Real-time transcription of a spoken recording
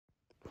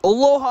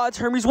Aloha, it's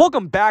Hermes.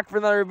 Welcome back for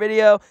another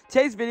video.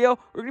 Today's video,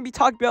 we're going to be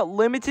talking about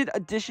limited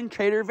edition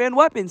trader van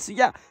weapons. So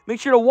yeah,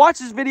 make sure to watch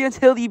this video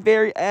until the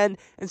very end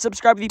and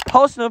subscribe with the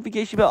post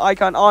notification bell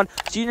icon on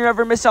so you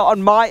never miss out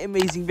on my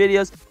amazing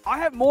videos. I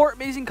have more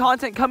amazing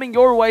content coming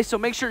your way, so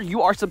make sure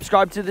you are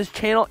subscribed to this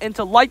channel and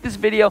to like this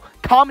video,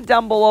 comment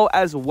down below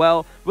as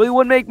well. Really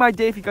would make my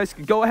day if you guys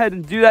could go ahead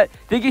and do that.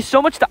 Thank you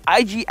so much to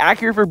IG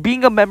Accurate for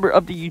being a member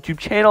of the YouTube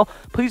channel.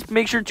 Please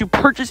make sure to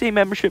purchase a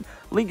membership.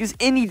 Link is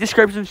in the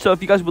description, so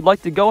if you guys would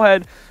like to go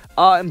ahead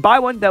and buy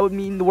one, that would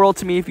mean the world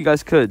to me if you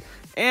guys could.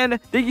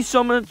 And thank you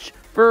so much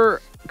for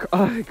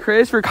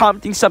Chris for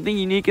commenting something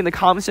unique in the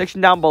comment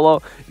section down below.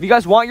 If you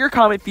guys want your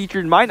comment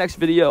featured in my next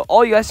video,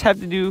 all you guys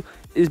have to do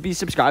is be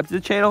subscribed to the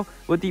channel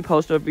with the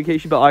post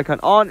notification bell icon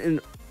on.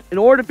 And in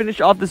order to finish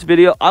off this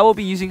video, I will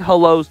be using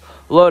Hello's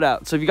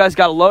loadout. So if you guys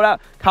got a loadout,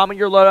 comment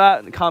your loadout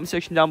in the comment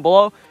section down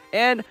below.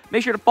 And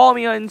make sure to follow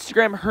me on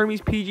Instagram,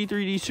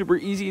 HermesPG3D. Super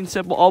easy and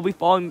simple. I'll be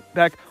following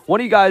back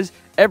one of you guys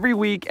every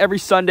week, every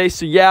Sunday.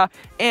 So yeah,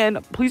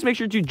 and please make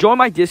sure to join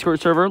my Discord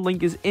server.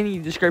 Link is in the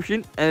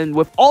description. And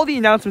with all the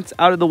announcements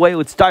out of the way,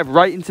 let's dive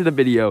right into the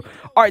video.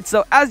 All right,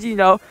 so as you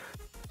know,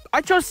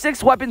 I chose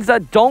 6 weapons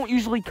that don't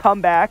usually come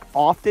back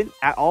often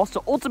at all.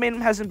 So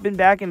Ultimatum hasn't been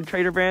back in a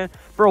trader van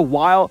for a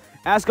while.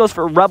 As goes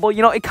for Rebel,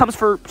 you know, it comes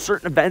for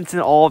certain events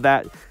and all of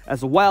that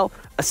as well.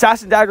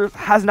 Assassin Daggers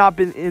has not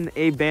been in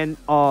a van.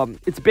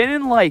 It's been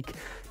in, like,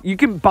 you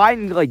can buy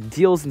in, like,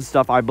 deals and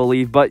stuff, I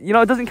believe. But, you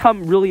know, it doesn't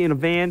come really in a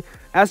van.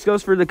 As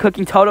goes for the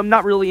Cooking Totem,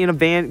 not really in a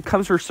van. It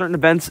comes for certain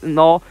events and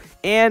all.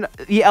 And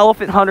the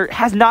Elephant Hunter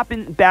has not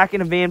been back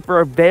in a van for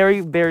a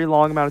very, very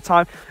long amount of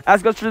time.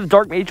 As goes for the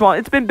Dark Mage one,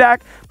 it's been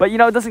back, but, you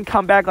know, it doesn't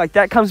come back like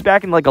that. It comes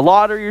back in, like, a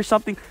lottery or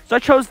something. So I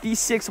chose these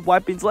 6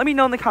 weapons. Let me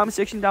know in the comment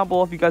section down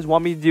below if you guys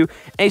want me to do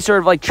any sort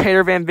of, like,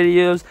 trader van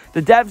videos.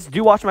 The devs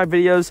do watch my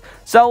videos.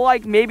 So,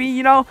 like, maybe,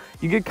 you know,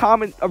 you could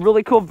comment a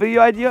really cool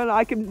video idea and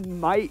I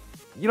might,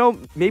 you know,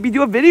 maybe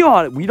do a video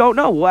on it. We don't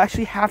know. We'll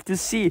actually have to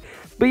see.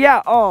 But,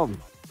 yeah,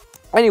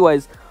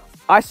 anyways,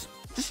 I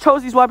just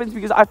chose these weapons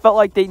because I felt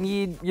like they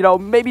need, you know,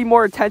 maybe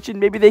more attention.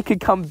 Maybe they could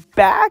come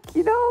back,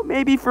 you know,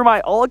 maybe for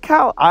my alt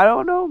account. I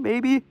don't know,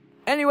 maybe.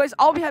 Anyways,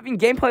 I'll be having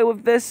gameplay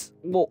with this,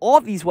 well, all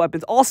of these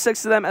weapons, all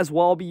 6 of them as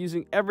well. I'll be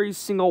using every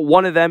single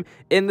one of them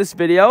in this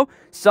video.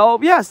 So,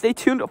 yeah, stay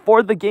tuned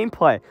for the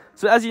gameplay.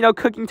 So, as you know,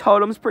 Cooking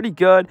Totem's pretty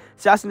good.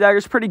 Assassin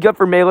Dagger's pretty good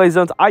for melee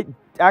zones. I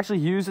actually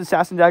use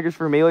Assassin Daggers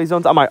for melee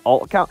zones on my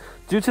alt account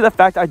due to the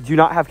fact I do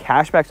not have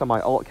cashbacks on my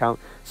alt account.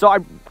 So I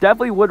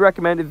definitely would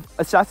recommend if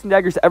Assassin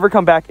Daggers ever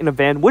come back in a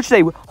van, which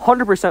they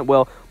 100%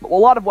 will. A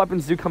lot of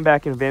weapons do come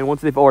back in a van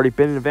once they've already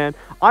been in a van.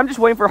 I'm just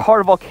waiting for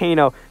Heart of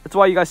Volcano. That's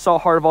why you guys saw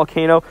Heart of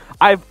Volcano.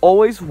 I've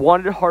always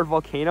wanted Heart of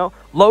Volcano.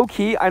 Low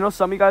key, I know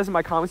some of you guys in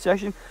my comment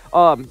section,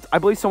 I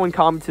believe someone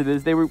commented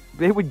this.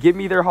 They would give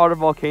me their Heart of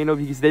Volcano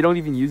because they don't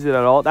even use it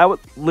at all. That would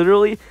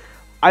literally,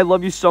 I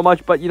love you so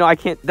much, but, you know, I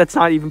can't, that's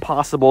not even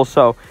possible.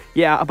 So,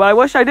 yeah, but I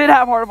wish I did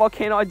have Heart of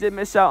Volcano. I did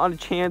miss out on a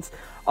chance.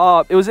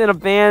 It was in a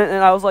van,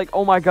 and I was like,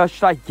 oh my gosh,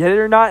 should I get it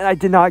or not? And I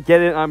did not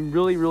get it. And I'm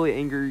really, really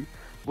angry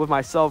with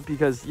myself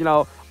because, you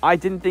know, I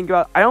don't think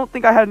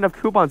I had enough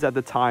coupons at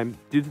the time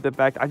due to the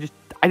fact I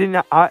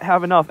didn't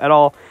have enough at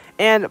all.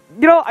 And,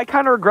 you know, I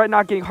kind of regret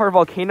not getting Heart of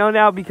Volcano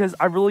now because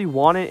I really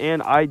want it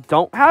and I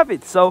don't have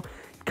it. So,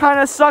 it kind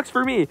of sucks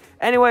for me.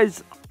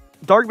 Anyways,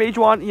 Dark Mage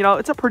Wand, you know,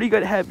 it's a pretty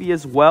good heavy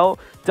as well.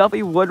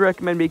 Definitely would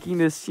recommend making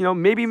this, you know,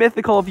 maybe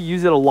mythical if you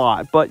use it a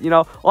lot. But, you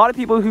know, a lot of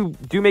people who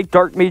do make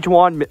Dark Mage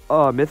Wand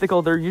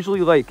mythical, they're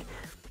usually, like,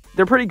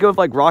 they're pretty good with,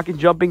 like, rocket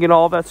jumping and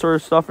all that sort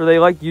of stuff. Or they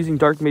like using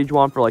Dark Mage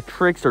Wand for, like,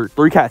 tricks or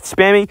 3-cat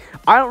spamming.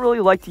 I don't really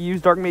like to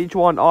use Dark Mage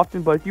Wand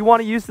often, but if you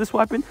want to use this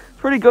weapon, it's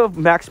pretty good with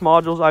max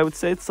modules, I would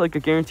say. It's, like, a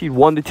guaranteed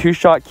 1 to 2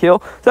 shot kill.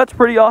 So that's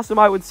pretty awesome,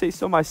 I would say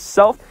so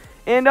myself.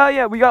 And,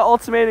 yeah, we got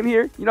Ultimatum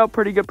here. You know,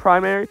 pretty good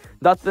primary.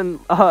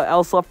 Nothing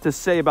else left to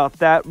say about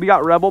that. We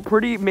got Rebel.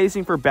 Pretty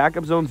amazing for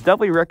backup zones.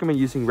 Definitely recommend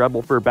using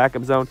Rebel for a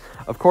backup zone,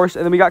 of course.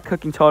 And then we got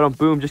Cooking Totem.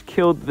 Boom, just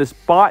killed this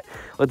bot.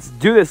 Let's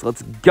do this.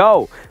 Let's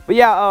go. But,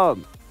 yeah,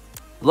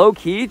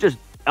 low-key, just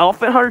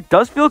Elephant Hunter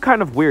does feel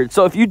kind of weird.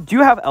 So if you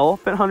do have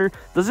Elephant Hunter,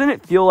 doesn't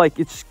it feel like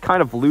it's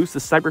kind of loose? The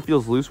sniper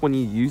feels loose when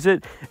you use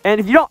it. And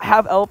if you don't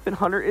have Elephant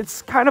Hunter,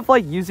 it's kind of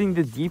like using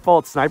the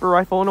default sniper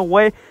rifle in a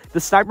way. The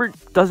sniper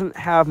doesn't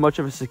have much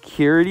of a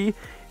security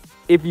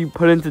if you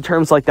put it into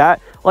terms like that.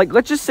 Like,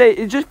 let's just say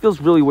it just feels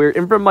really weird.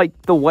 And from, like,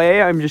 the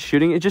way I'm just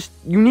shooting, it just,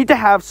 you need to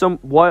have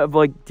somewhat of,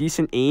 like,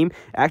 decent aim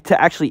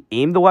to actually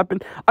aim the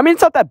weapon. I mean,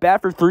 it's not that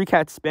bad for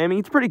 3-cat spamming.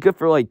 It's pretty good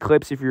for, like,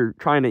 clips if you're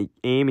trying to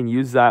aim and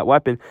use that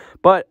weapon.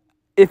 But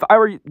if I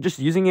were just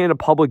using it in a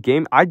public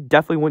game, I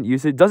definitely wouldn't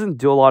use it. It doesn't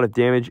do a lot of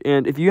damage.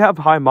 And if you have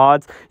high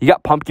mods, you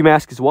got Pumpkin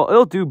Mask as well.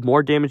 It'll do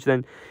more damage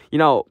than, you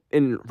know,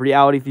 in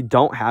reality if you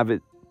don't have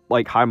it,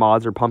 like high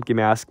mods or Pumpkin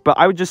Mask. But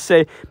I would just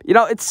say, you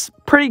know, it's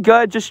pretty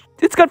good. Just,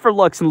 it's good for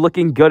looks and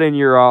looking good in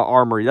your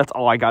armory. That's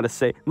all I gotta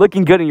say.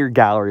 Looking good in your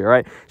gallery, all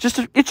right?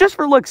 It's just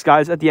for looks,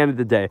 guys, at the end of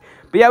the day.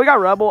 But yeah, we got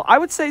Rebel. I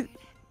would say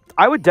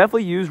I would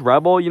definitely use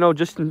Rebel, you know,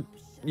 just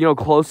you know,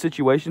 close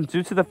situations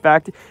due to the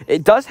fact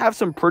it does have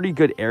some pretty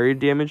good area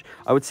damage.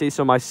 I would say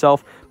so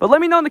myself. But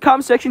let me know in the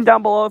comment section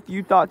down below if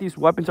you thought these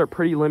weapons are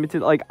pretty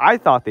limited. Like, I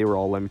thought they were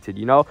all limited,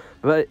 you know.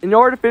 But in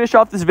order to finish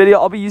off this video,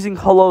 I'll be using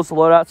Hello's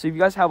loadout. So if you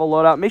guys have a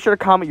loadout, make sure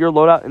to comment your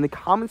loadout in the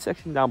comment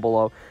section down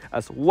below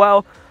as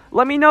well.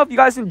 Let me know if you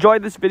guys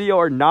enjoyed this video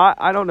or not.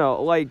 I don't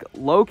know. Like,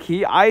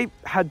 low-key, I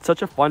had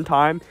such a fun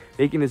time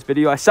making this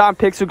video. I sat on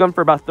Pixel Gun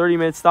for about 30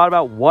 minutes, thought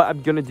about what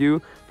I'm going to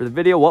do for the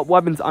video, what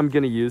weapons I'm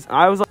going to use. And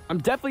I was like, I'm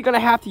definitely going to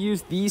have to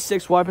use these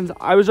 6 weapons.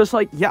 I was just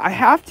like, yeah, I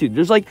have to.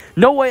 There's, like,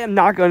 no way I'm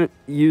not going to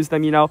use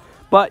them, you know.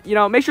 But, you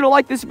know, make sure to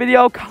like this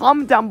video,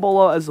 comment down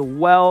below as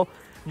well.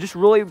 Just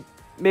really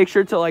make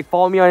sure to, like,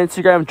 follow me on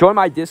Instagram, join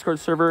my Discord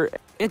server,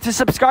 and to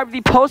subscribe to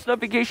the post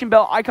notification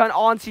bell icon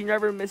on so you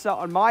never miss out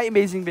on my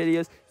amazing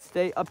videos.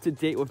 Stay up to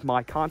date with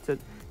my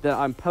content that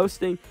I'm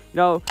posting, you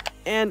know.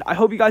 And I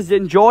hope you guys did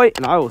enjoy,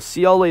 and I will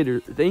see y'all later.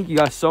 Thank you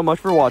guys so much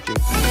for watching.